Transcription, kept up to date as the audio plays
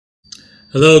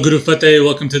Hello, Guru Fateh.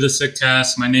 Welcome to the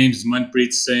Sikhcast. My name is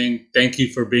Manpreet Singh. Thank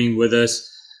you for being with us.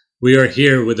 We are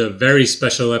here with a very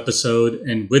special episode,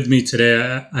 and with me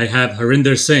today I have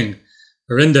Harinder Singh.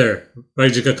 Harinder,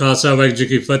 Vajra Ka Khalsa, Vajra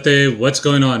Ki Fateh. What's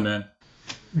going on, man?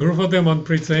 Guru Fateh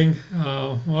Manpreet Singh.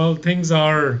 Well, things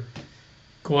are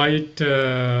quite.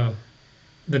 The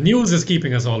news is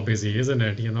keeping us all busy, isn't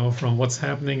it? From what's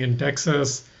happening in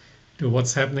Texas to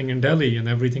what's happening in Delhi and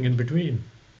everything in between.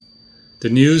 The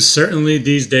news certainly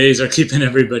these days are keeping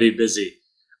everybody busy.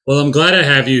 Well, I'm glad I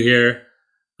have you here.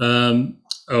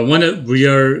 We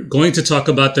are going to talk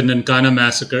about the Nankana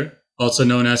Massacre, also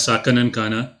known as Saka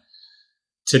Nankana.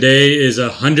 Today is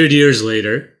 100 years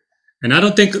later, and I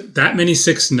don't think that many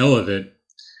Sikhs know of it.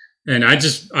 And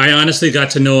I honestly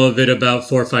got to know of it about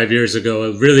 4 or 5 years ago.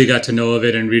 I really got to know of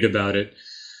it and read about it.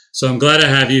 So I'm glad I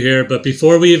have you here. But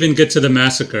before we even get to the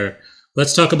massacre,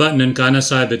 let's talk about Nankana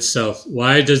Sahib itself.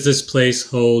 Why does this place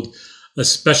hold a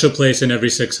special place in every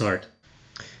Sikh's heart?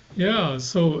 Yeah,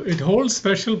 so it holds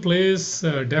special place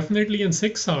definitely in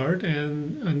Sikh's heart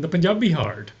and the Punjabi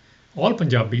heart. All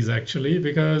Punjabis actually,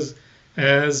 because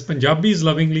as Punjabis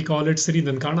lovingly call it Sri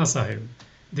Nankana Sahib.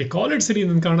 They call it Sri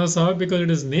Nankana Sahib because it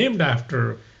is named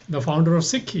after the founder of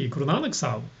Sikhi, Guru Nanak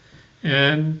Sahib.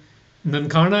 And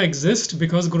Nankana exists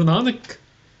because Guru Nanak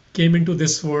came into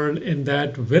this world in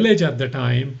that village at the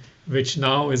time, which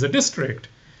now is a district.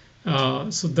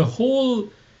 So the whole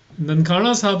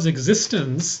Nankana Sahib's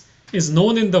existence is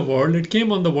known in the world. It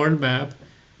came on the world map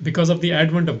because of the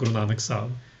advent of Guru Nanak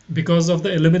Sahib, because of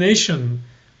the illumination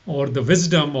or the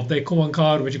wisdom of the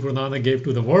Eko which Guru Nanak gave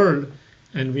to the world.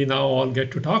 And we now all get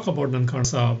to talk about Nankana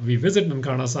Sahib. We visit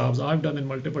Nankana Sahibs. I've done it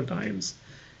multiple times.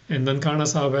 And Nankana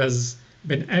Sahib has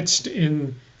been etched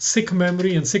in Sikh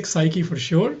memory and Sikh psyche for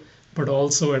sure, but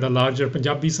also at a larger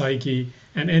Punjabi psyche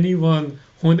and anyone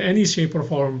who in any shape or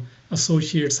form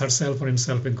associates herself or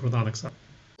himself with Guru Nanak Sahib.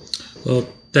 Well,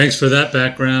 thanks for that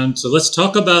background. So let's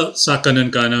talk about Saka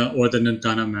Nankana or the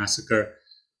Nankana Massacre.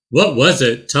 What was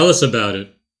it? Tell us about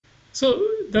it. So,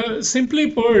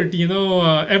 simply put,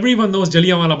 everyone knows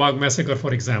Jallianwala Bagh massacre,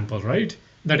 for example, right?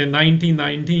 That in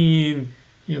 1919,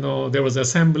 there was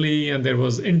assembly and there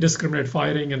was indiscriminate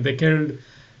firing, and they killed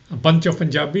a bunch of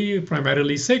Punjabi,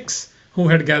 primarily Sikhs, who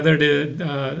had gathered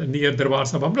near Darbar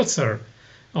Sahib Amritsar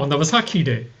on the Vaisakhi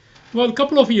day. Well, a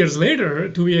couple of years later,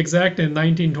 to be exact, in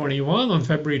 1921, on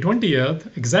February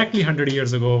 20th, exactly 100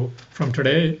 years ago from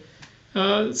today,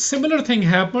 similar thing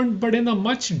happened, but in a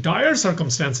much dire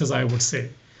circumstances, I would say,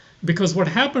 because what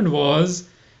happened was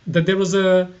that there was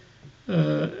at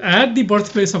the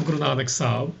birthplace of Guru Nanak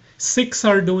Sahib, Sikhs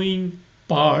are doing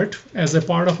as a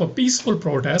part of a peaceful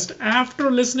protest after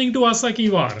listening to Asa Ki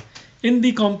War in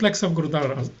the complex of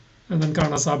Gurudwara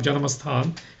Nankana Sahib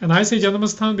Janamasthan. And I say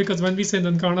Janamasthan because when we say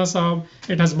Nankana Sahib,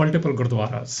 it has multiple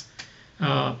Gurdwaras.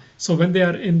 So when they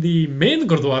are in the main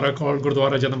Gurdwara called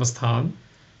Gurdwara Janamasthan,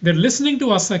 they're listening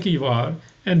to Asa Ki War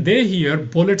and they hear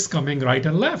bullets coming right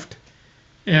and left.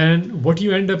 And what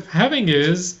you end up having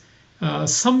is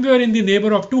somewhere in the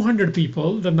neighbor of 200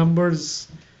 people, the numbers,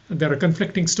 there are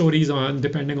conflicting stories on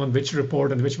depending on which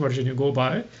report and which version you go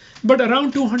by, but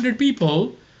around 200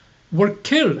 people were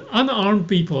killed, unarmed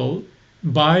people,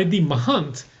 by the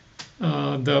Mahant,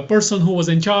 the person who was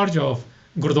in charge of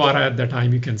Gurdwara at that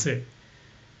time, you can say.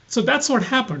 So that's what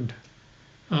happened.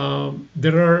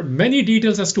 There are many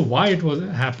details as to why it was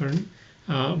happened.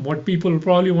 What people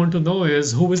probably want to know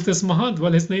is who is this Mahant?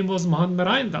 Well, his name was Mahant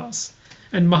Narayan Das.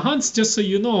 And Mahants, just so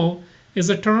you know, is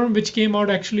a term which came out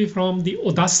actually from the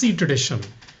Udasi tradition,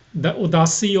 the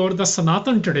Udasi or the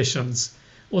Sanatan traditions.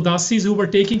 Udasis who were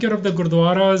taking care of the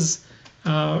Gurdwaras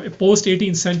post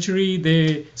 18th century,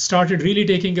 they started really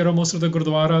taking care of most of the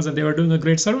Gurdwaras and they were doing a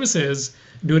great services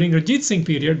during Rajit Singh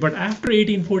period. But after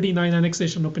 1849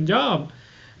 annexation of Punjab,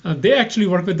 they actually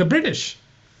worked with the British.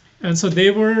 And so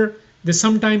they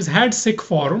sometimes had Sikh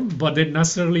forum, but they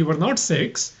necessarily were not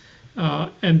Sikhs.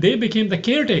 And they became the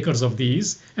caretakers of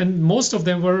these. And most of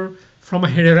them were, from a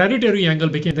hereditary angle,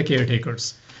 became the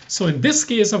caretakers. So in this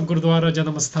case of Gurdwara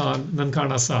Janamasthan,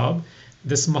 Nankana Sahib,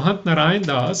 this Mahant Narayan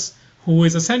Das, who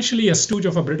is essentially a stooge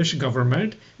of a British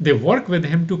government, they work with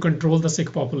him to control the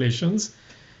Sikh populations.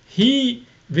 He,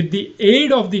 with the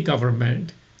aid of the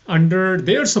government, under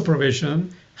their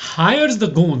supervision, hires the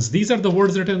goons. These are the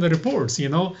words written in the reports,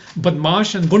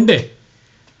 Badmash and Gunde.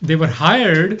 They were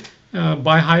hired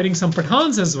by hiring some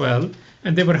Pathans as well,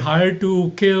 and they were hired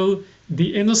to kill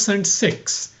the innocent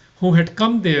Sikhs who had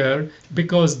come there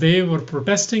because they were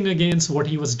protesting against what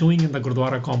he was doing in the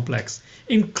Gurdwara complex,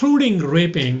 including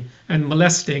raping and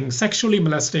sexually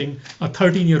molesting a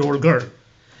 13-year-old girl.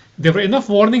 There were enough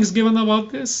warnings given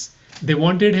about this. They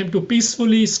wanted him to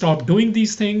peacefully stop doing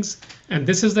these things. And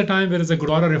this is the time where there is a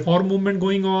Gurdwara reform movement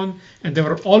going on. And there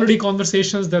were already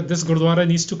conversations that this Gurdwara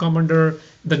needs to come under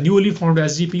the newly formed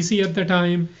SGPC at the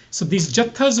time. So these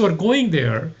Jathas were going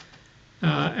there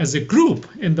as a group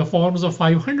in the forms of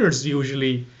 500s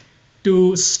usually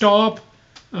to stop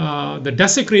the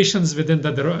desecrations within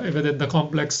the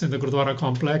complex, in the Gurdwara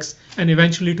complex, and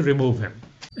eventually to remove him.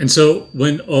 And so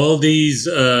when all these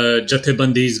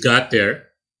Jathebandis got there,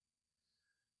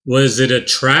 was it a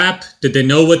trap? Did they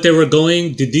know what they were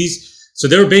going? So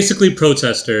they were basically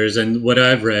protesters, and what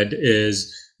I've read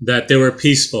is that they were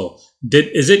peaceful.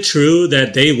 Is it true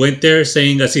that they went there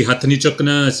saying "Asi hath nahi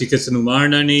chukna, asi kisi nu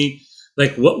marna nahi"?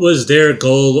 Like, what was their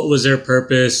goal? What was their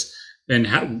purpose? And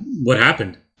what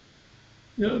happened?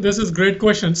 Yeah, this is a great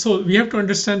question. So we have to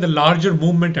understand the larger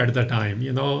movement at the time,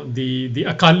 the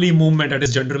Akali movement that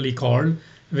is generally called,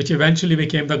 which eventually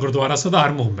became the Gurdwara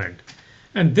Sudhar movement.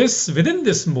 And within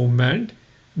this movement,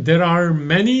 there are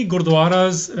many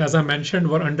Gurdwaras, as I mentioned,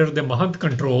 were under the Mahant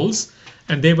controls,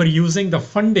 and they were using the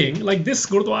funding, like this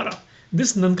Gurdwara,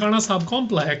 this Nankana Sahib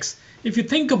complex. If you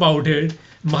think about it,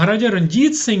 Maharaja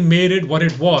Ranjit Singh made it what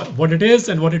it is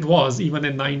and what it was, even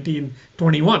in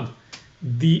 1921.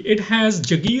 It has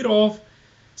Jagir of,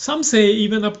 some say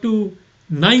even up to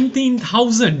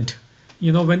 19,000.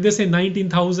 When they say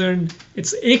 19,000,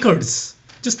 it's acres.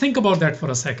 Just think about that for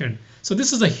a second. So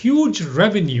this is a huge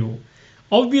revenue.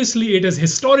 Obviously, it is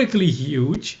historically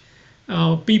huge.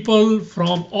 People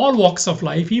from all walks of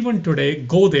life, even today,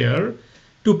 go there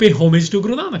to pay homage to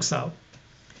Guru Nanak Sahib.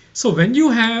 So when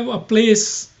you have a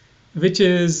place which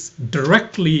is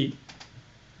directly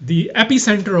the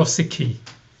epicenter of Sikhi,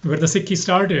 where the Sikhi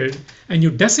started, and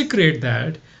you desecrate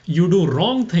that, you do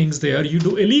wrong things there, you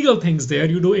do illegal things there,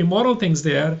 you do immoral things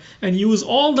there, and use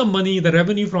all the money, the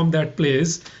revenue from that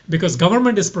place, because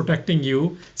government is protecting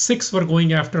you. Sikhs were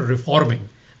going after reforming.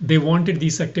 They wanted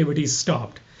these activities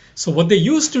stopped. So what they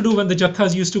used to do when the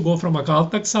Jathas used to go from Akal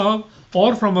Takht Sahib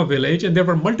or from a village, and there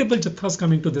were multiple Jathas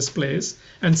coming to this place,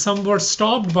 and some were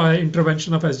stopped by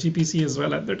intervention of SGPC as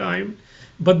well at the time.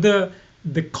 But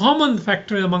the common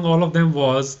factor among all of them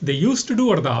was they used to do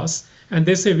ardas, and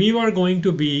they say we are going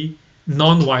to be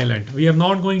non-violent. We are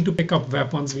not going to pick up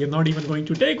weapons. We are not even going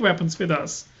to take weapons with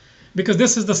us, because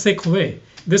this is the Sikh way.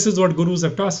 This is what Gurus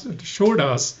have showed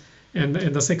us in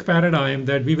the Sikh paradigm,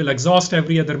 that we will exhaust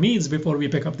every other means before we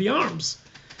pick up the arms.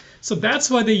 So that's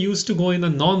why they used to go in a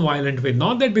non-violent way.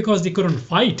 Not that because they couldn't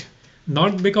fight,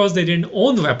 not because they didn't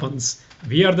own weapons.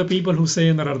 We are the people who say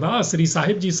in the Ardas, Sri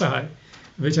Sahib Ji Sahai,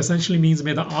 which essentially means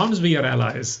may the arms be our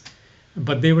allies.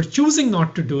 But they were choosing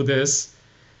not to do this.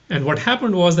 And what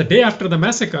happened was the day after the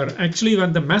massacre, actually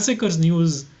when the massacres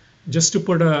news, just to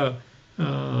put a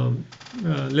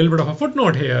little bit of a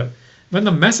footnote here, when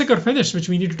the massacre finished, which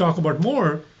we need to talk about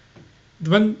more,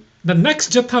 when the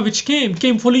next Jatha which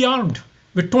came fully armed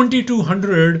with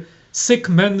 2,200 Sikh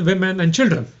men, women and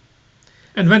children.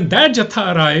 And when that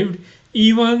Jatha arrived,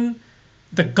 even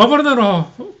the governor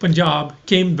of Punjab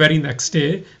came very next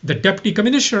day. The deputy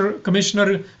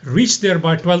commissioner reached there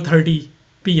by 12:30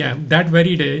 p.m. that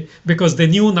very day, because they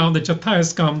knew now the Jatha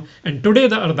has come. And today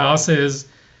the ardas is,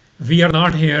 we are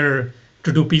not here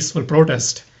to do peaceful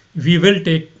protest. We will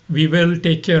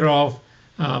take care of,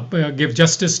 give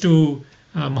justice to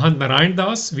Mahant Narayan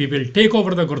Das. We will take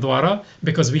over the Gurdwara,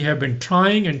 because we have been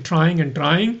trying and trying and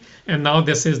trying. And now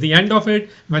this is the end of it,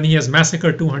 when he has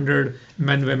massacred 200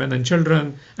 men, women and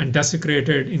children and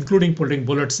desecrated, including putting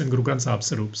bullets in Guru Granth Sahib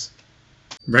Sarups.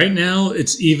 Right now,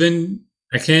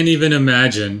 I can't even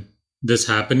imagine this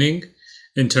happening,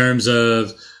 in terms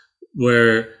of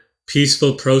where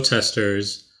peaceful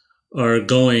protesters are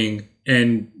going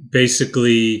and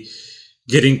basically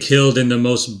getting killed in the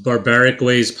most barbaric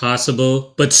ways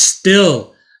possible, but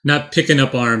still not picking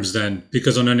up arms then,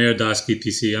 because Onane Ardas ki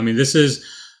thi. I mean, this is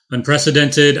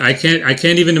unprecedented. I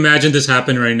can't even imagine this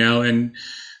happen right now. And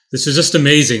this is just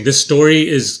amazing. This story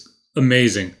is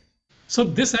amazing. So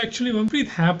this actually, Manpreet,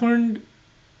 happened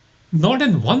not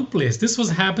in one place. This was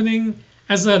happening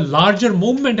as a larger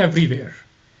movement everywhere.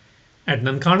 At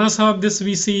Nankana Sahib, this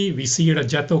we see it at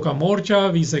Jato Ka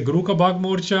Morcha, we say Guru Ka Bagh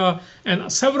Morcha,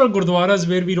 and several Gurdwaras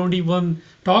where we don't even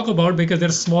talk about, because they're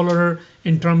smaller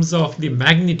in terms of the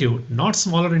magnitude, not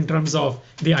smaller in terms of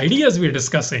the ideas we're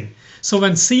discussing. So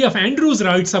when C.F. Andrews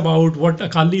writes about what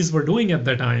Akalis were doing at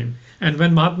the time, and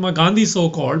when Mahatma Gandhi,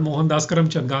 so-called Mohandas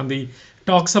Karamchand Gandhi,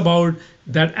 talks about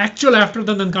that actual after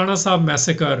the Nankana Sahib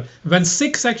massacre, when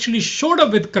Sikhs actually showed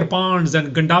up with kirpans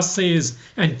and gandasses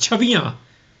and chaviyan,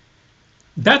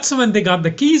 that's when they got the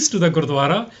keys to the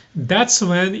Gurdwara. That's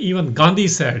when even Gandhi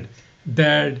said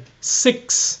that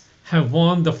Sikhs have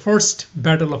won the first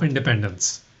battle of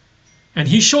independence. And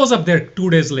he shows up there 2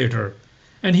 days later.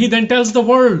 And he then tells the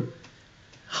world,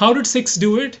 how did Sikhs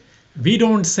do it? We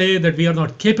don't say that we are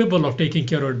not capable of taking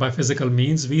care of it by physical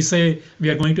means. We say we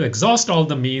are going to exhaust all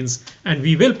the means and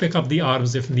we will pick up the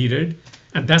arms if needed.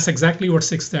 And that's exactly what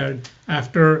Sikhs said.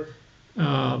 After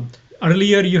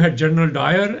earlier you had General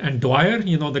Dwyer,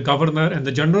 the governor and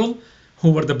the general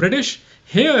who were the British.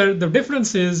 Here the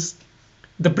difference is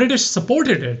the British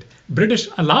supported it. British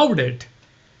allowed it.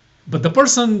 But the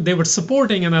person they were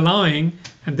supporting and allowing,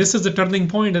 and this is the turning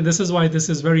point, and this is why this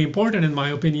is very important in my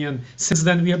opinion, since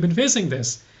then we have been facing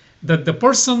this, that the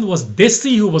person was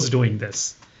Desi who was doing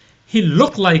this. He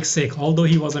looked like Sikh, although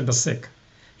he wasn't a Sikh.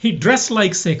 He dressed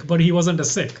like Sikh, but he wasn't a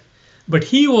Sikh. But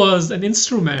he was an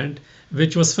instrument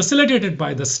which was facilitated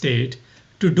by the state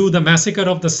to do the massacre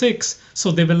of the Sikhs,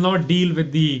 so they will not deal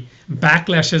with the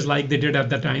backlashes like they did at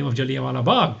the time of Jallianwala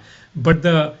Bagh. But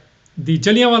the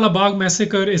Jallianwala Bagh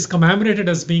massacre is commemorated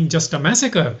as being just a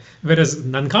massacre, whereas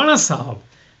Nankana Sahib,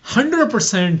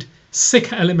 100%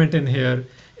 Sikh element in here,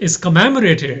 is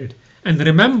commemorated and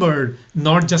remembered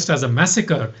not just as a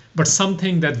massacre, but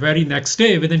something that very next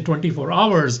day, within 24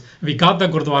 hours, we got the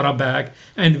Gurdwara back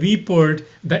and we put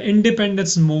the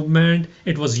independence movement.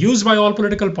 It was used by all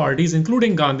political parties,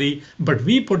 including Gandhi, but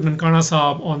we put Nankana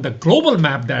Sahib on the global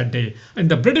map that day, in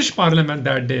the British Parliament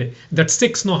that day, that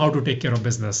Sikhs know how to take care of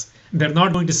business. They're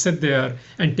not going to sit there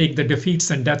and take the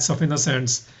defeats and deaths of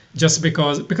innocents just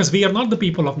because we are not the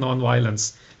people of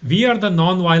non-violence. We are the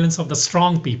non-violence of the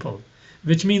strong people,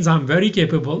 which means I'm very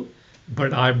capable,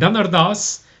 but I've done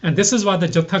ardas. And this is why the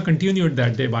Jatha continued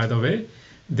that day, by the way.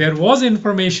 There was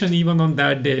information even on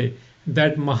that day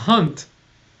that Mahant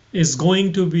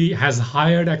has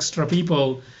hired extra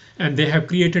people and they have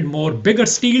created bigger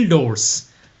steel doors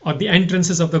at the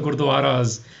entrances of the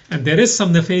Gurdwaras. And there is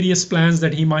some nefarious plans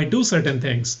that he might do certain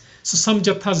things. So some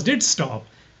Jathas did stop.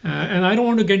 And I don't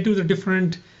want to get into the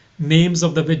different names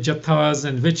of the which Jathas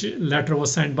and which letter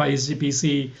was sent by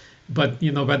SGPC. But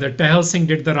whether Tehal Singh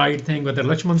did the right thing, whether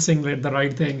Lakshman Singh did the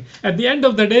right thing, at the end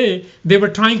of the day, they were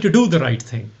trying to do the right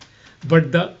thing.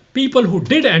 But the people who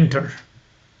did enter,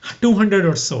 200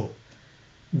 or so,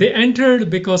 they entered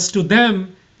because to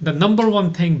them, the number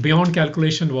one thing beyond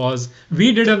calculation was,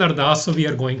 we did an ardas, so we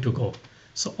are going to go.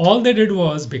 So all they did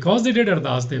was, because they did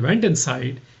ardas, they went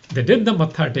inside, they did the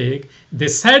matha take, they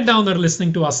sat down there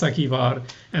listening to Asa Ki War,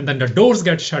 and then the doors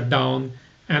get shut down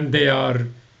and they are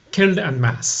killed en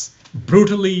masse.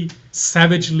 Brutally,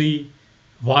 savagely.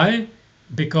 Why?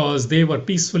 Because they were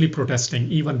peacefully protesting.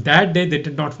 Even that day, they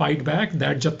did not fight back,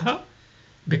 that Jatha,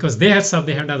 because they had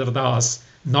ardas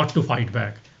not to fight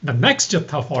back. The next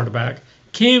Jatha fought back,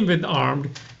 came with armed,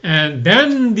 and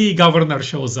then the governor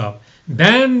shows up.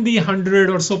 Then the 100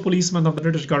 or so policemen of the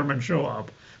British government show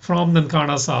up from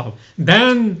Nankana Sahib.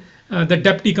 Then the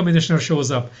deputy commissioner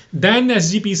shows up. Then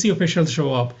SGPC officials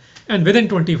show up. And within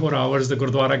 24 hours, the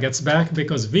Gurdwara gets back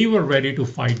because we were ready to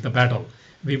fight the battle.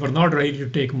 We were not ready to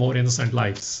take more innocent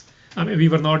lives. We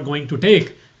were not going to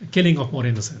take killing of more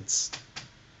innocents.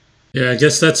 Yeah, I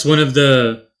guess that's one of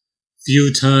the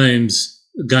few times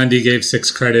Gandhi gave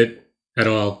Sikhs credit at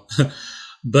all.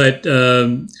 But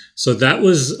so that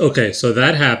was okay. So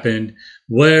that happened.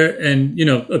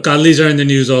 Akalis are in the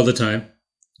news all the time.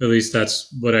 At least that's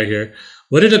what I hear.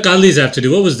 What did Akalis have to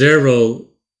do? What was their role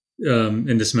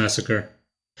in this massacre?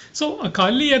 So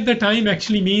Akali at the time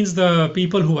actually means the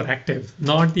people who are active,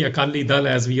 not the Akali Dal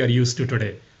as we are used to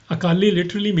today. Akali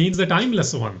literally means the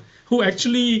timeless one, who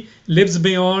actually lives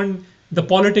beyond the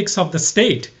politics of the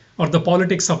state or the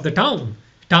politics of the town,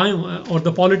 or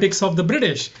the politics of the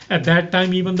British. At that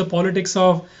time, even the politics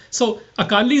of... So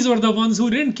Akalis were the ones who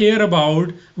didn't care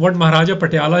about what Maharaja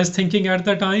Patiala is thinking at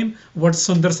the time, what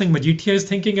Sundar Singh Majithia is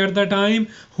thinking at the time,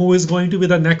 who is going to be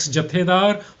the next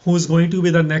Jathedar, who is going to be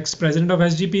the next president of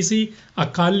SGPC.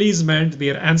 Akalis meant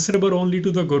they are answerable only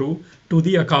to the Guru, to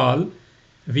the Akal.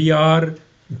 We are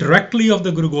directly of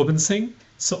the Guru Gobind Singh.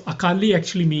 So Akali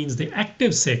actually means the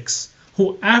active Sikhs,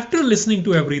 who after listening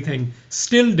to everything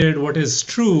still did what is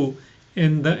true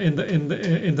in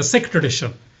the Sikh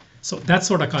tradition. So that's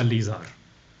what Akalis are.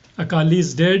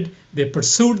 Akalis they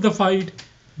pursued the fight.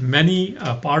 Many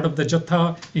part of the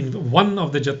Jatha, one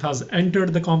of the Jathas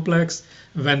entered the complex.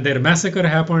 When their massacre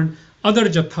happened, other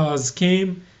Jathas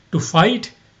came to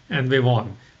fight and they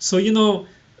won. So,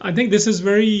 I think this is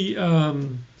very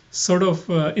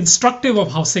instructive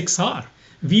of how Sikhs are.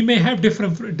 We may have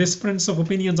difference of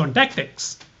opinions on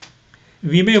tactics.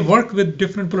 We may work with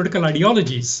different political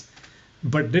ideologies,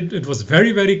 but it was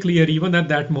very, very clear even at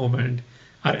that moment,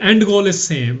 our end goal is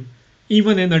same,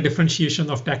 even in a differentiation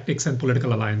of tactics and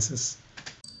political alliances.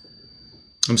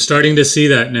 I'm starting to see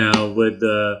that now with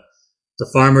the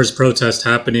farmers' protest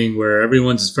happening, where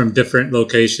everyone's from different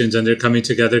locations and they're coming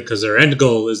together because their end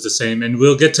goal is the same. And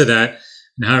we'll get to that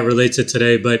and how it relates to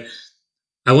today. But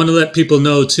I want to let people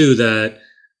know too that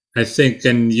I think,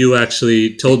 and you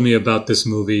actually told me about this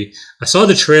movie. I saw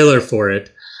the trailer for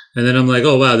it, and then I'm like,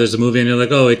 oh wow, there's a movie, and you're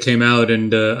like, oh, it came out,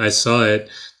 and I saw it,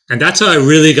 and that's how I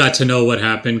really got to know what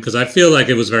happened, because I feel like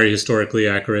it was very historically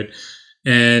accurate.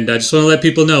 And I just want to let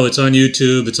people know it's on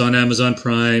YouTube, it's on Amazon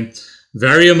Prime.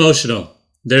 Very emotional.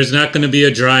 There's not going to be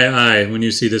a dry eye when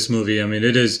you see this movie. I mean,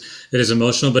 it is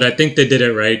emotional, but I think they did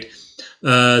it right.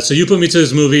 So you put me to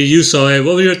this movie, you saw it.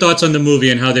 What were your thoughts on the movie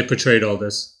and how they portrayed all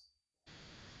this?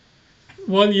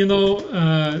 Well,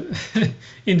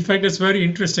 in fact, it's very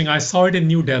interesting. I saw it in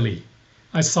New Delhi.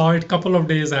 I saw it a couple of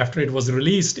days after it was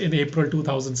released in April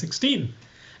 2016.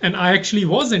 And I actually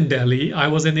was in Delhi. I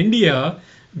was in India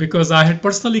because I had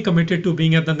personally committed to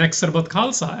being at the next Sarbat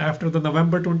Khalsa after the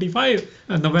November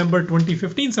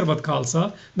 2015 Sarbat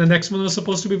Khalsa. The next one was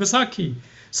supposed to be Vaisakhi.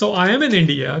 So I am in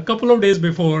India a couple of days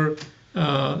before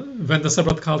when the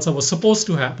Sarbat Khalsa was supposed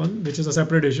to happen, which is a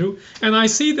separate issue. And I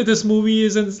see that this movie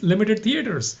is in limited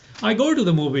theaters. I go to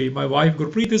the movie. My wife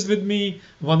Gurpreet is with me.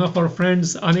 One of our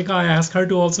friends, Anika, I asked her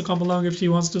to also come along if she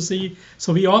wants to see.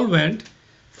 So we all went.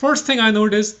 First thing I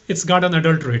noticed, it's got an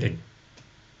adult rating.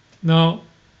 Now,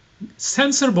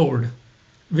 Censor Board,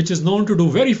 which is known to do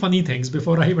very funny things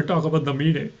before I even talk about the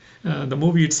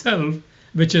movie itself,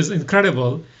 which is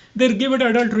incredible, they give it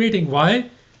adult rating. Why?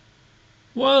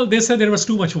 Well, they said there was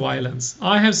too much violence.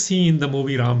 I have seen the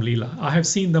movie Ram Leela. I have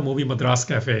seen the movie Madras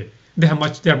Cafe. They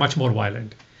are much more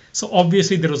violent. So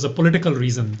obviously there was a political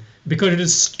reason, because it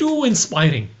is too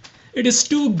inspiring. It is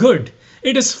too good.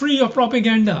 It is free of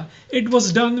propaganda. It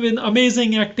was done with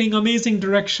amazing acting, amazing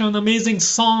direction, amazing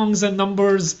songs and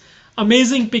numbers,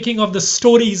 amazing picking of the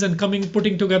stories and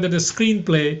putting together the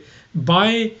screenplay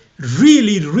by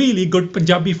really, really good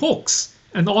Punjabi folks.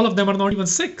 And all of them are not even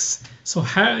Sikhs. So,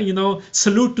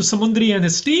 salute to Samundri and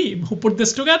his team who put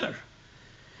this together.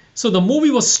 So the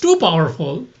movie was too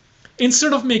powerful.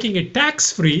 Instead of making it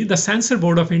tax-free, the Censor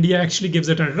Board of India actually gives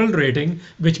it an adult rating,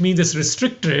 which means it's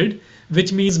restricted,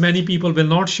 which means many people will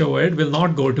not show it, will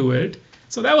not go to it.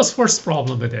 So that was first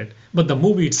problem with it. But the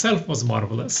movie itself was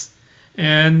marvelous.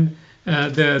 And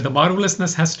the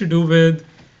marvelousness has to do with,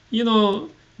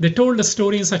 they told the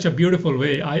story in such a beautiful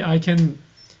way.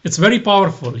 It's very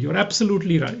powerful. You're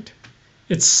absolutely right.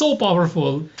 It's so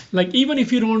powerful. Like, even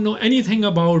if you don't know anything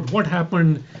about what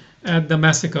happened at the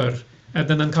massacre at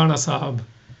the Nankana Sahib,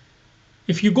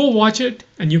 if you go watch it,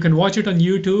 and you can watch it on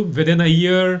YouTube, within a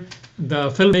year, the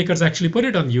filmmakers actually put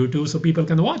it on YouTube so people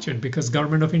can watch it, because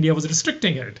government of India was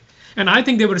restricting it. And I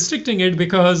think they were restricting it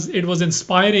because it was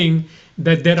inspiring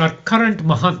that there are current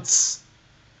Mahants.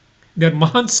 There are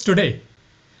Mahants today.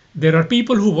 There are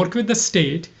people who work with the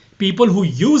state, people who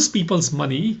use people's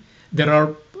money. There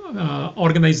are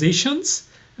organizations,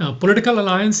 political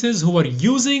alliances who are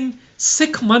using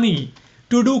Sikh money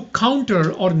to do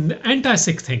counter or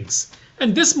anti-Sikh things.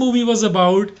 And this movie was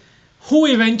about who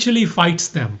eventually fights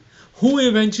them, who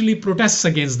eventually protests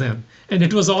against them. And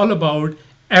it was all about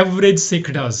average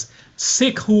Sikh does.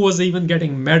 Sikh who was even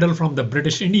getting medal from the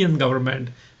British Indian government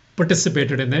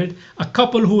participated in it. A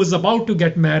couple who is about to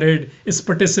get married is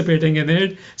participating in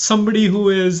it. Somebody who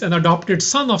is an adopted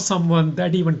son of someone,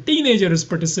 that even teenager, is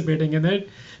participating in it.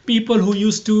 People who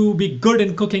used to be good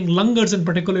in cooking langars in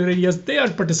particular areas, they are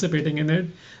participating in it.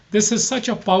 This is such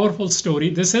a powerful story.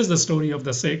 This is the story of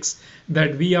the Sikhs,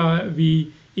 that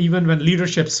we even when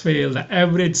leaderships fail, the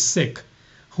average Sikh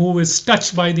who is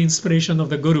touched by the inspiration of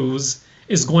the gurus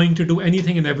is going to do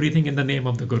anything and everything in the name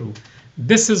of the guru.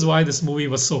 This is why this movie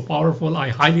was so powerful. I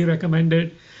highly recommend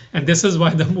it. And this is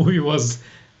why the movie was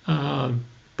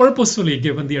purposefully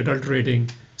given the adult rating,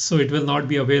 so it will not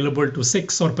be available to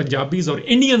Sikhs or Punjabis or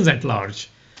Indians at large.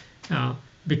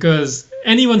 Because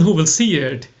anyone who will see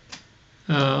it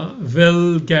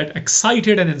will get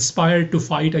excited and inspired to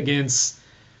fight against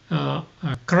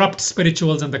corrupt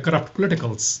spirituals and the corrupt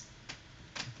politicals.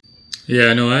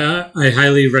 Yeah, no, I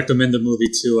highly recommend the movie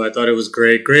too. I thought it was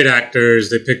great. Great actors.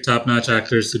 They picked top-notch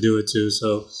actors to do it too.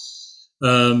 So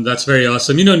that's very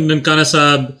awesome. Nankana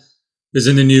Sahib is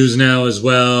in the news now as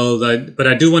well. But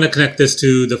I do want to connect this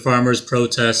to the farmers'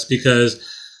 protest, because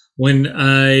when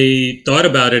I thought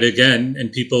about it again,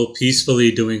 and people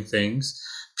peacefully doing things,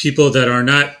 people that are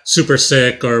not super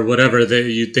sick or whatever that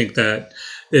you think that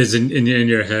is in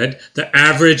your head, the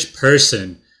average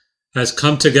person has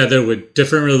come together with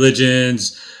different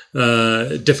religions,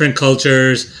 different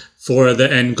cultures for the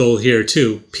end goal here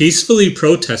too. Peacefully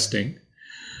protesting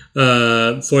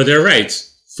for their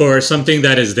rights, for something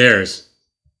that is theirs.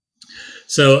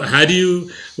 So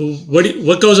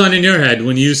what goes on in your head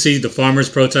when you see the farmers'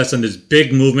 protests and this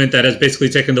big movement that has basically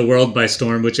taken the world by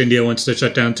storm, which India wants to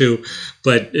shut down too,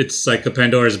 but it's like a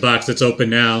Pandora's box that's open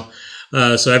now,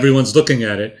 so everyone's looking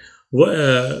at it.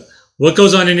 What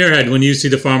goes on in your head when you see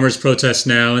the farmers' protests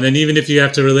now, and then even if you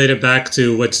have to relate it back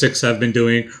to what Sikhs have been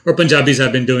doing or Punjabis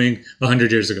have been doing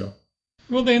 100 years ago?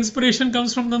 Well, the inspiration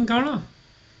comes from Nankana.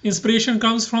 Inspiration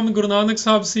comes from Guru Nanak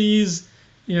Sahib sees,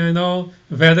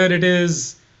 whether it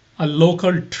is a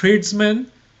local tradesman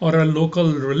or a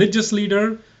local religious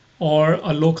leader or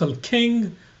a local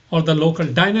king or the local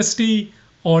dynasty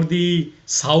or the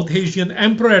South Asian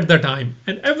emperor at the time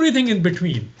and everything in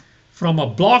between, from a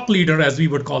block leader, as we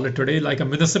would call it today, like a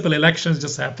municipal elections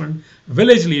just happened,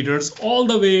 village leaders, all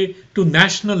the way to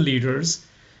national leaders,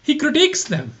 he critiques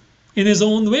them in his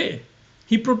own way.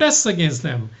 He protests against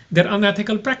them, their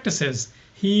unethical practices.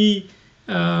 He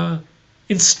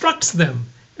instructs them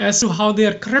as to how they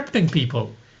are corrupting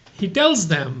people. He tells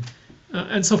them,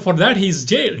 and so for that he's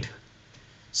jailed.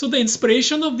 So the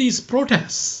inspiration of these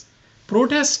protest,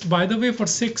 by the way, for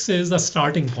Sikhs is the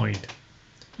starting point.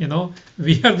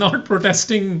 We are not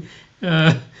protesting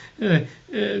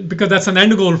because that's an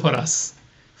end goal for us.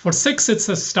 For Sikhs, it's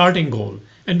a starting goal.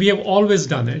 And we have always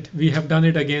done it. We have done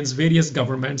it against various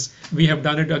governments. We have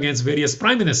done it against various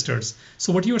prime ministers.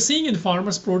 So what you are seeing in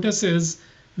farmers' protests is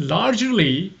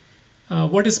largely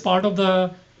what is part of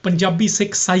the Punjabi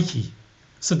Sikh psyche.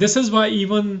 So this is why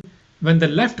even when the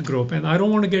left group, and I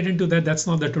don't want to get into that, that's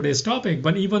not the today's topic,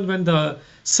 but even when the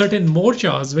certain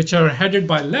morchas which are headed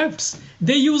by lefts,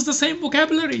 they use the same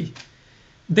vocabulary.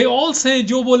 They all say,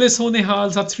 Jo bole so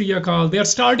nihal, Sat Sri Akal. They are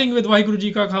starting with Vaheguru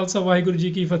Ji Ka Khalsa, Vaheguru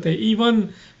Ji Ki Fateh. Even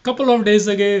a couple of days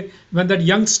ago, when that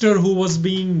youngster who was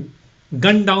being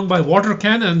gunned down by water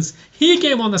cannons, he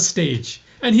came on a stage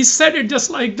and he said it just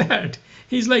like that.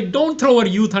 He's like, don't throw our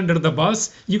youth under the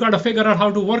bus. You got to figure out how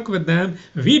to work with them.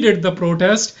 We did the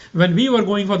protest. When we were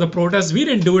going for the protest, we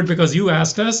didn't do it because you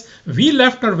asked us. We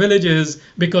left our villages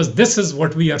because this is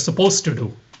what we are supposed to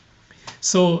do.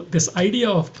 So this idea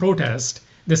of protest,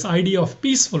 this idea of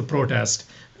peaceful protest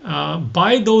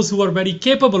by those who are very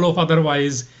capable of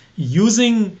otherwise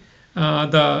using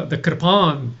the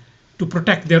kirpan to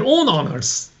protect their own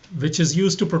honors, which is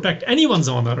used to protect anyone's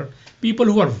honor, people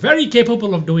who are very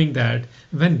capable of doing that,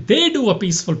 when they do a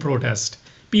peaceful protest,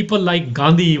 people like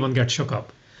Gandhi even get shook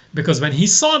up. Because when he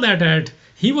saw that ad,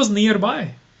 he was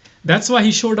nearby. That's why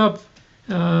he showed up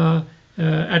at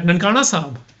Nankana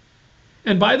Sahib.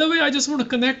 And by the way, I just want to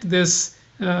connect this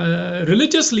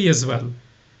religiously as well.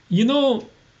 The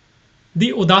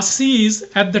Udasis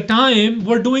at the time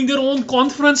were doing their own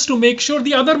conference to make sure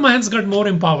the other Mahants got more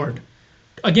empowered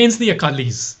against the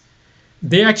Akalis.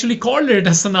 They actually called it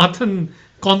a Sanatan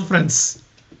conference.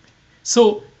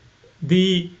 So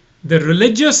the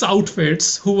religious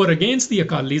outfits who were against the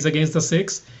Akalis, against the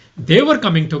Sikhs, they were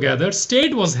coming together.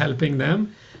 State was helping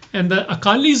them, and the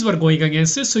Akalis were going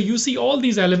against it. So you see all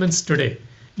these elements today.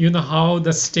 How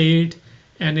the state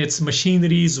and its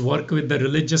machineries work with the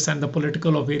religious and the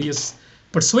political of various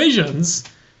persuasions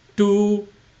to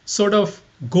sort of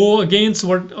go against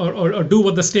what or do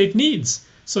what the state needs.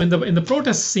 So in the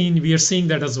protest scene, we are seeing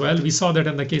that as well. We saw that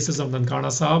in the cases of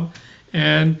Nankana Sahib,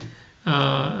 and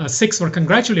Sikhs were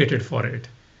congratulated for it,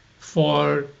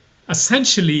 for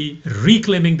essentially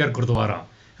reclaiming their Gurdwara,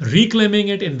 reclaiming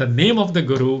it in the name of the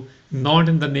Guru, not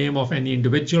in the name of any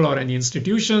individual or any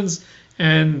institutions,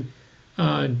 and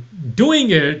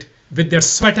doing it with their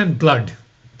sweat and blood.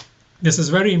 This is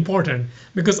very important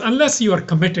because unless you are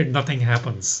committed, nothing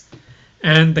happens.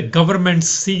 And the governments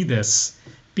see this.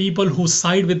 People who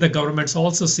side with the governments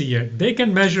also see it. They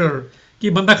can measure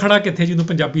ki banda khada kithe jinu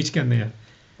Punjabi ch kehne hai.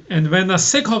 And when a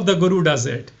Sikh of the Guru does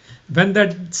it, when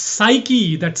that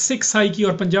psyche, that Sikh psyche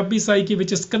or Punjabi psyche,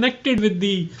 which is connected with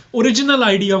the original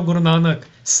idea of Guru Nanak,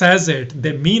 says it,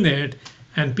 they mean it,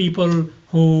 and people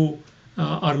who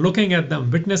are looking at them,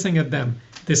 witnessing at them,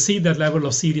 they see that level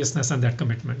of seriousness and that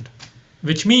commitment,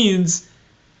 which means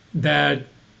that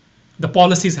the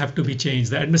policies have to be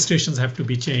changed, the administrations have to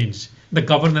be changed, the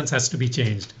governance has to be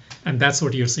changed. And that's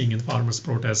what you're seeing in farmers'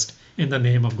 protest in the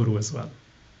name of Guru as well.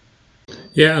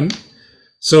 Yeah.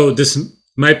 So this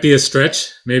might be a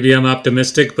stretch. Maybe I'm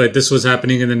optimistic, but this was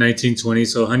happening in the 1920s.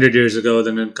 So 100 years ago,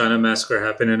 the Nankana Massacre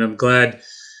happened. And I'm glad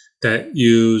that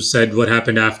you said what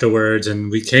happened afterwards, and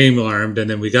we came armed, and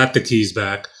then we got the keys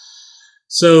back.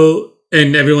 So,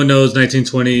 and everyone knows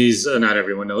 1920s, not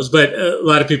everyone knows, but a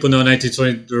lot of people know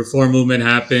 1920, the reform movement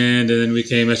happened, and then we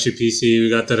came SUPC, we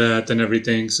got the Rat and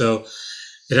everything. So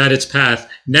it had its path.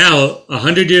 Now,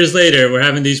 100 years later, we're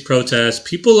having these protests.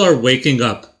 People are waking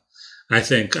up. I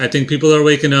think people are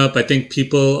waking up. I think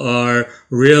people are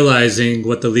realizing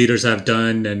what the leaders have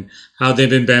done and how they've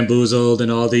been bamboozled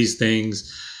and all these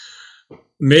things.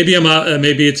 Maybe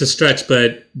maybe it's a stretch,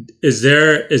 but is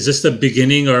this the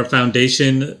beginning or a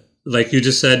foundation? Like you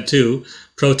just said too,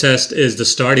 protest is the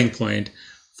starting point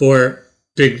for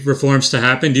big reforms to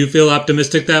happen. Do you feel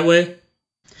optimistic that way?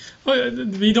 Oh,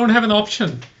 we don't have an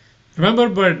option. Remember,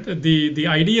 but the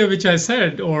idea which I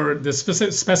said, or the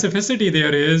specificity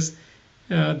there is,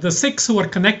 the Sikhs who are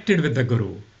connected with the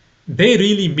Guru, they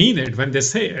really mean it when they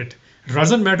say it. It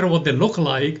doesn't matter what they look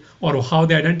like or how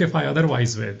they identify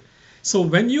otherwise with. So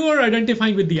when you are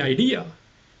identifying with the idea,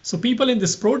 so people in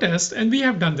this protest, and we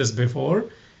have done this before,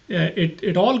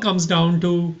 it all comes down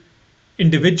to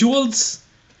individuals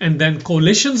and then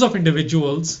coalitions of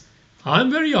individuals.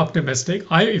 I'm very optimistic.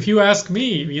 If you ask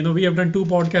me, we have done 2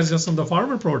 podcasts just on the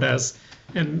farmer protests,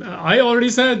 and I already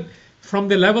said from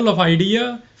the level of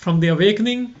idea, from the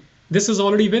awakening, this is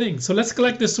already winning. So let's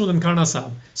collect this to Nankana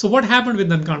Sahib. So what happened with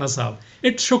Nankana Sahib?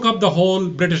 It shook up the whole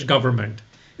British government.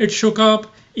 It shook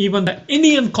up even the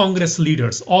Indian Congress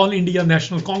leaders, all India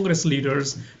National Congress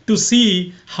leaders, to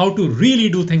see how to really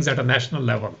do things at a national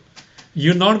level.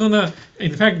 You're not gonna.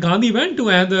 In fact, Gandhi went to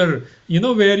another,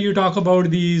 where you talk about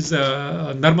these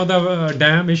Narmada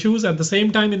Dam issues. At the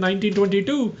same time, in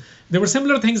 1922, there were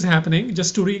similar things happening.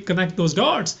 Just to reconnect those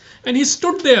dots, and he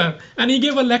stood there and he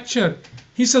gave a lecture.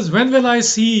 He says, "When will I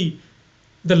see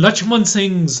the Lakshman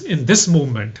Singhs in this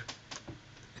movement?"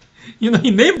 He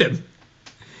named him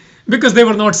because they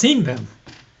were not seeing them.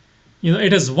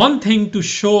 It is one thing to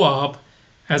show up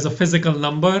as a physical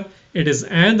number. It is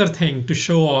another thing to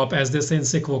show up, as they say in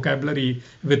Sikh vocabulary,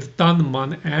 with tan,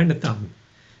 man, and tan,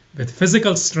 with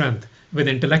physical strength, with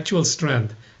intellectual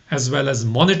strength, as well as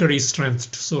monetary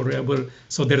strength. So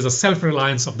there is a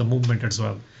self-reliance of the movement as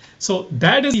well. So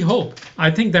that is the hope. I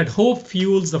think that hope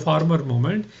fuels the farmer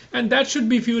movement, and that should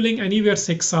be fueling anywhere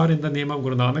Sikhs are in the name of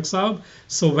Guru Nanak Sahib.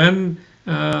 So when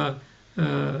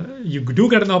you do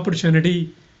get an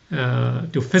opportunity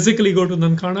to physically go to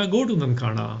Nankana, go to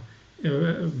Nankana.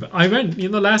 I went,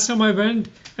 last time I went,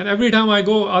 and every time I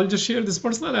go, I'll just share this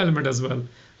personal element as well.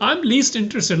 I'm least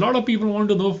interested. A lot of people want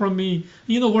to know from me,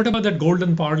 what about that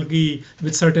golden palki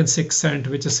with certain Sikh scent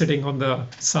which is sitting on the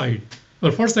side?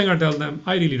 Well, first thing I tell them,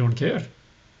 I really don't care.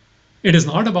 It is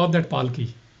not about that palki.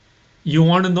 You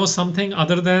want to know something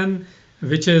other than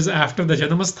which is after the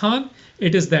Janamasthan?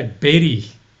 It is that Beri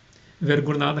where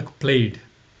Guru Nanak played,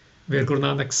 where Guru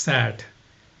Nanak sat.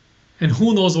 And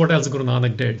who knows what else Guru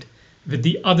Nanak did with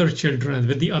the other children,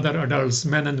 with the other adults,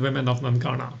 men and women of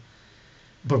Nankana.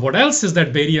 But what else is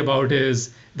that Beri about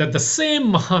is that the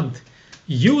same Mahant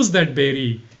used that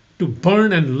Beri to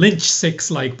burn and lynch Sikhs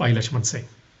like Bhai Lakshman Singh.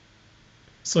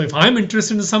 So if I'm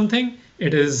interested in something,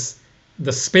 it is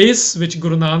the space which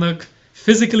Guru Nanak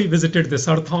physically visited this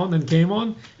earth on and came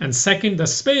on. And second, the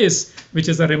space which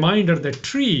is a reminder, that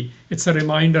tree, it's a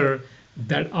reminder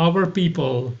that our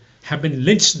people have been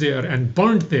lynched there and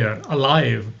burnt there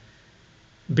alive,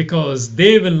 because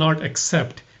they will not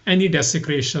accept any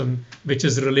desecration which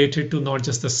is related to not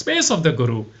just the space of the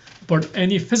Guru, but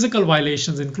any physical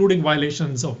violations, including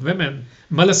violations of women,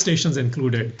 molestations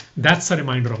included. That's a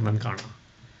reminder of Nankana.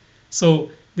 So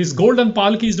these golden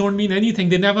palkis don't mean anything.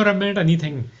 They never have meant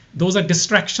anything. Those are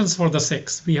distractions for the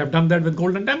Sikhs. We have done that with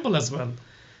Golden Temple as well.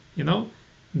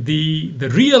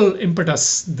 The real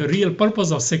impetus, the real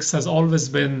purpose of Sikhs has always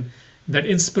been that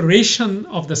inspiration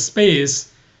of the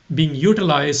space being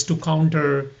utilized to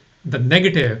counter the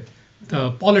negative,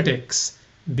 the politics,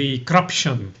 the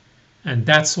corruption. And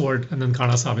that's what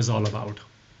Nankana Sahib is all about.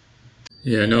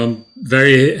 Yeah, no, I'm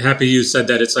very happy you said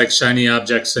that. It's like shiny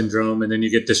object syndrome, and then you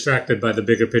get distracted by the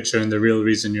bigger picture and the real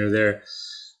reason you're there.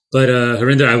 But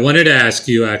Harinder, I wanted to ask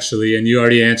you actually, and you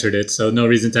already answered it, so no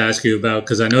reason to ask you about,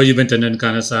 because I know you've been to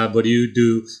Nankana Sahib. What do you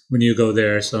do when you go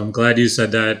there? So I'm glad you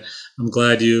said that. I'm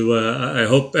glad you. I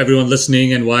hope everyone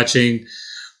listening and watching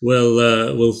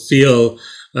will feel,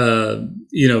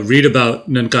 read about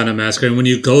Nankana Massacre, and when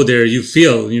you go there, you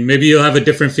feel. Maybe you'll have a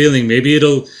different feeling. Maybe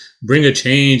it'll bring a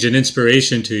change and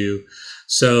inspiration to you.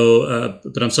 So,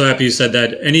 but I'm so happy you said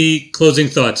that. Any closing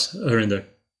thoughts, Harinder?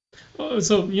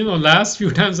 So, last few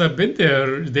times I've been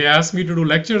there, they asked me to do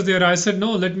lectures there. I said,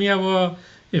 no, let me have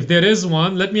if there is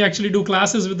one, let me actually do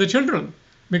classes with the children,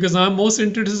 because I'm most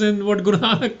interested in what Guru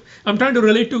Nanak, I'm trying to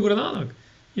relate to Guru Nanak.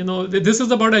 This is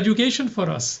about education for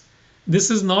us. This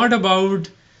is not about,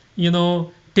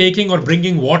 taking or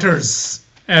bringing waters,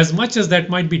 as much as that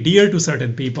might be dear to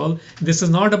certain people. This is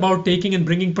not about taking and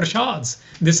bringing prashads.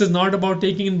 This is not about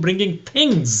taking and bringing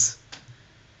things.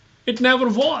 It never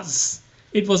was.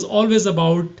 It was always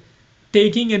about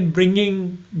taking and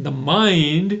bringing the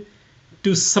mind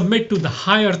to submit to the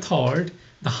higher thought,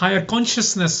 the higher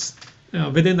consciousness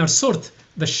within our Surt,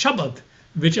 the Shabad,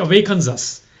 which awakens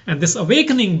us. And this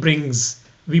awakening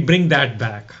we bring that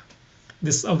back.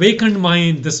 This awakened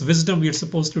mind, this wisdom, we are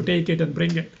supposed to take it and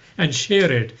bring it and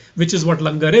share it, which is what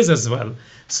Langar is as well.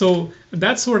 So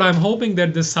that's what I'm hoping,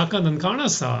 that this Saka Nankana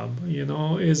Sahib,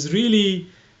 is really,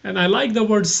 and I like the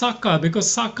word Saka,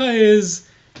 because Saka is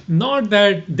not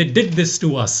that they did this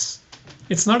to us.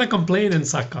 It's not a complaint in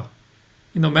Saka.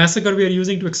 Massacre we are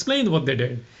using to explain what they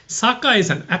did. Saka is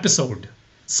an episode.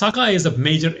 Saka is a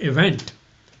major event.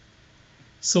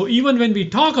 So even when we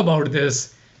talk about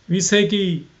this, we say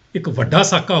ki ek vada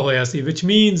Saka hoya si, which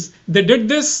means they did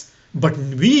this, but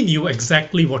we knew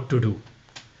exactly what to do.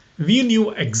 We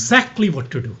knew exactly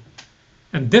what to do.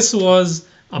 And this was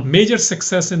a major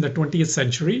success in the 20th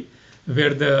century,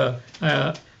 where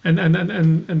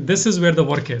and this is where the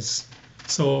work is.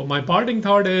 So my parting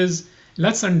thought is,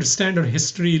 let's understand our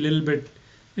history a little bit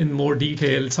in more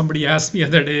detail. Somebody asked me the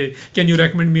other day, can you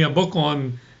recommend me a book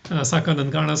on Saka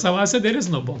Nankana Sahib? I said, there is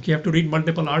no book. You have to read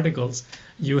multiple articles.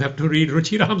 You have to read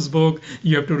Ruchiram's book.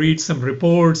 You have to read some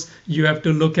reports. You have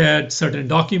to look at certain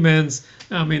documents.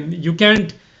 I mean, you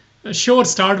can't,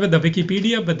 start with the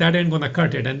Wikipedia, but that ain't going to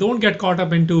cut it. And don't get caught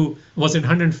up into, was it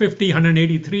 150,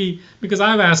 183? Because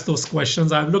I've asked those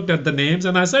questions. I've looked at the names,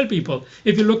 and I tell people,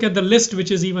 if you look at the list, which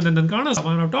is even in Nankana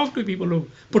Sahib, and I've talked to people who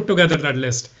put together that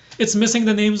list, it's missing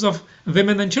the names of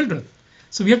women and children.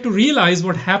 So we have to realize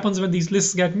what happens when these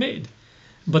lists get made.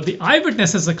 But the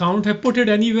eyewitnesses account have put it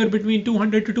anywhere between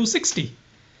 200 to 260.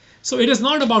 So it is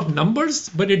not about numbers,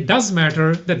 but it does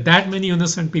matter that many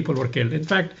innocent people were killed. In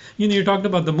fact, you talked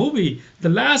about the movie. The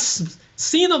last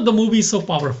scene of the movie is so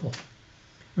powerful,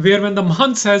 where when the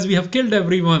Mahant says, we have killed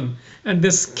everyone, and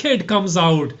this kid comes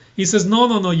out, he says,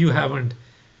 no, you haven't.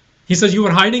 He says, you were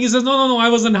hiding? He says, no, I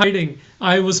wasn't hiding.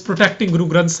 I was protecting Guru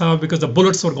Granth Sahib because the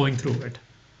bullets were going through it.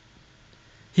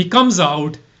 He comes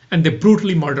out and they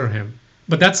brutally murder him.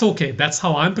 But that's okay. That's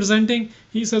how I'm presenting.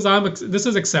 He says, this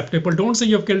is acceptable. Don't say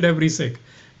you've killed every Sikh.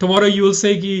 Tomorrow you will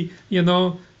say,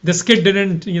 this kid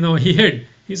didn't, he hid.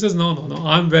 He says, no,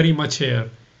 I'm very much here.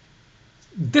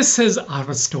 This is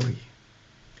our story.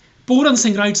 Puran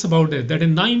Singh writes about it, that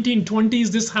in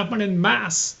 1920s, this happened in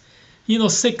mass.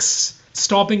 Sikhs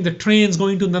stopping the trains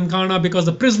going to Nankana because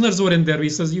the prisoners were in there. He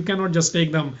says, you cannot just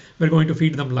take them. We're going to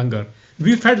feed them langar.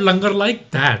 We fed langar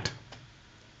like that.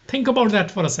 Think about that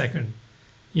for a second.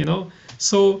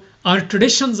 So our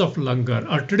traditions of langar,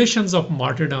 our traditions of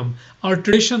martyrdom, our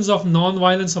traditions of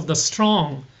non-violence of the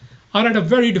strong are at a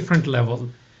very different level.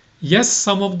 Yes,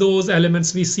 some of those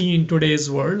elements we see in today's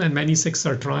world, and many Sikhs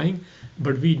are trying,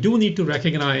 but we do need to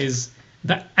recognize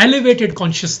the elevated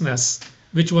consciousness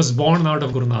which was born out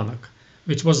of Guru Nanak,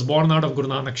 which was born out of Guru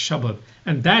Nanak Shabad.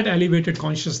 And that elevated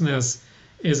consciousness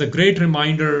is a great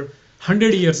reminder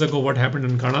 100 years ago what happened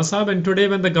in Nankana Sahib. And today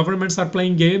when the governments are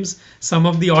playing games, some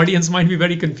of the audience might be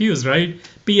very confused, right?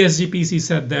 PSGPC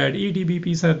said that,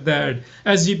 ETBP said that,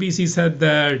 SGPC said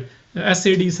that,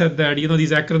 SAD said that,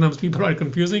 these acronyms people are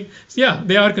confusing. Yeah,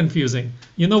 they are confusing.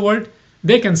 You know what?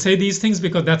 They can say these things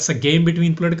because that's a game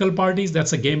between political parties.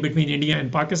 That's a game between India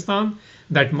and Pakistan.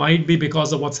 That might be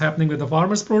because of what's happening with the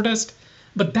farmers' protest.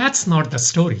 But that's not the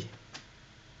story.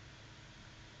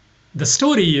 The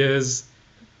story is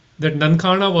that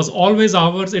Nankana was always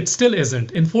ours. It still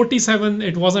isn't. In 47,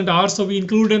 it wasn't ours, so we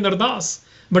included in Ardas.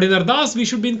 But in Ardas, we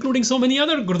should be including so many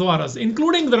other gurdwaras,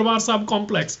 including Darbar Sahib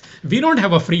complex. We don't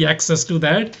have a free access to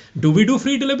that. Do we do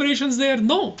free deliberations there?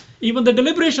 No. Even the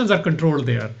deliberations are controlled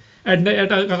there. At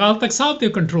Akal Takht Sahib,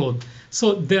 they're controlled.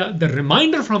 So the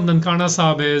reminder from Nankana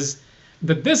Sahib is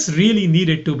that this really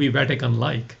needed to be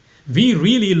Vatican-like. We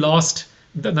really lost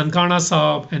the Nankana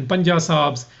Sahib and Punjab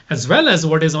Sahibs, as well as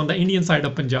what is on the Indian side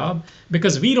of Punjab,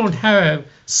 because we don't have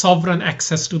sovereign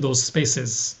access to those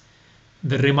spaces.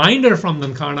 The reminder from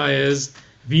Nankana is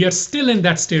we are still in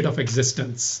that state of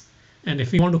existence. And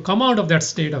if we want to come out of that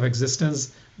state of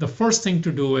existence, the first thing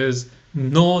to do is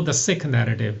know the Sikh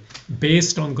narrative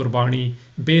based on Gurbani,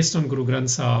 based on Guru Granth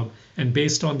Sahib, and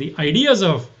based on the ideas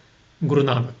of Guru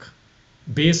Nanak,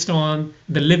 based on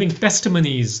the living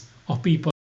testimonies of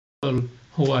people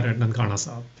who are at Nankana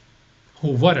Sahib,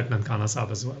 who were at Nankana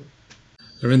Sahib as well.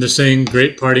 Harinder Singh,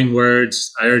 great parting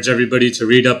words. I urge everybody to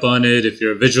read up on it. If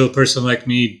you're a visual person like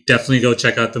me, definitely go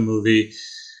check out the movie.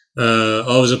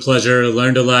 Always a pleasure.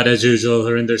 Learned a lot as usual.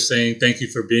 Harinder Singh, thank you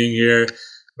for being here.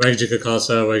 Waheguru Ji Ka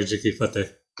Khalsa, Waheguru Ji Ki Fateh.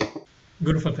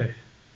 Guru Fateh.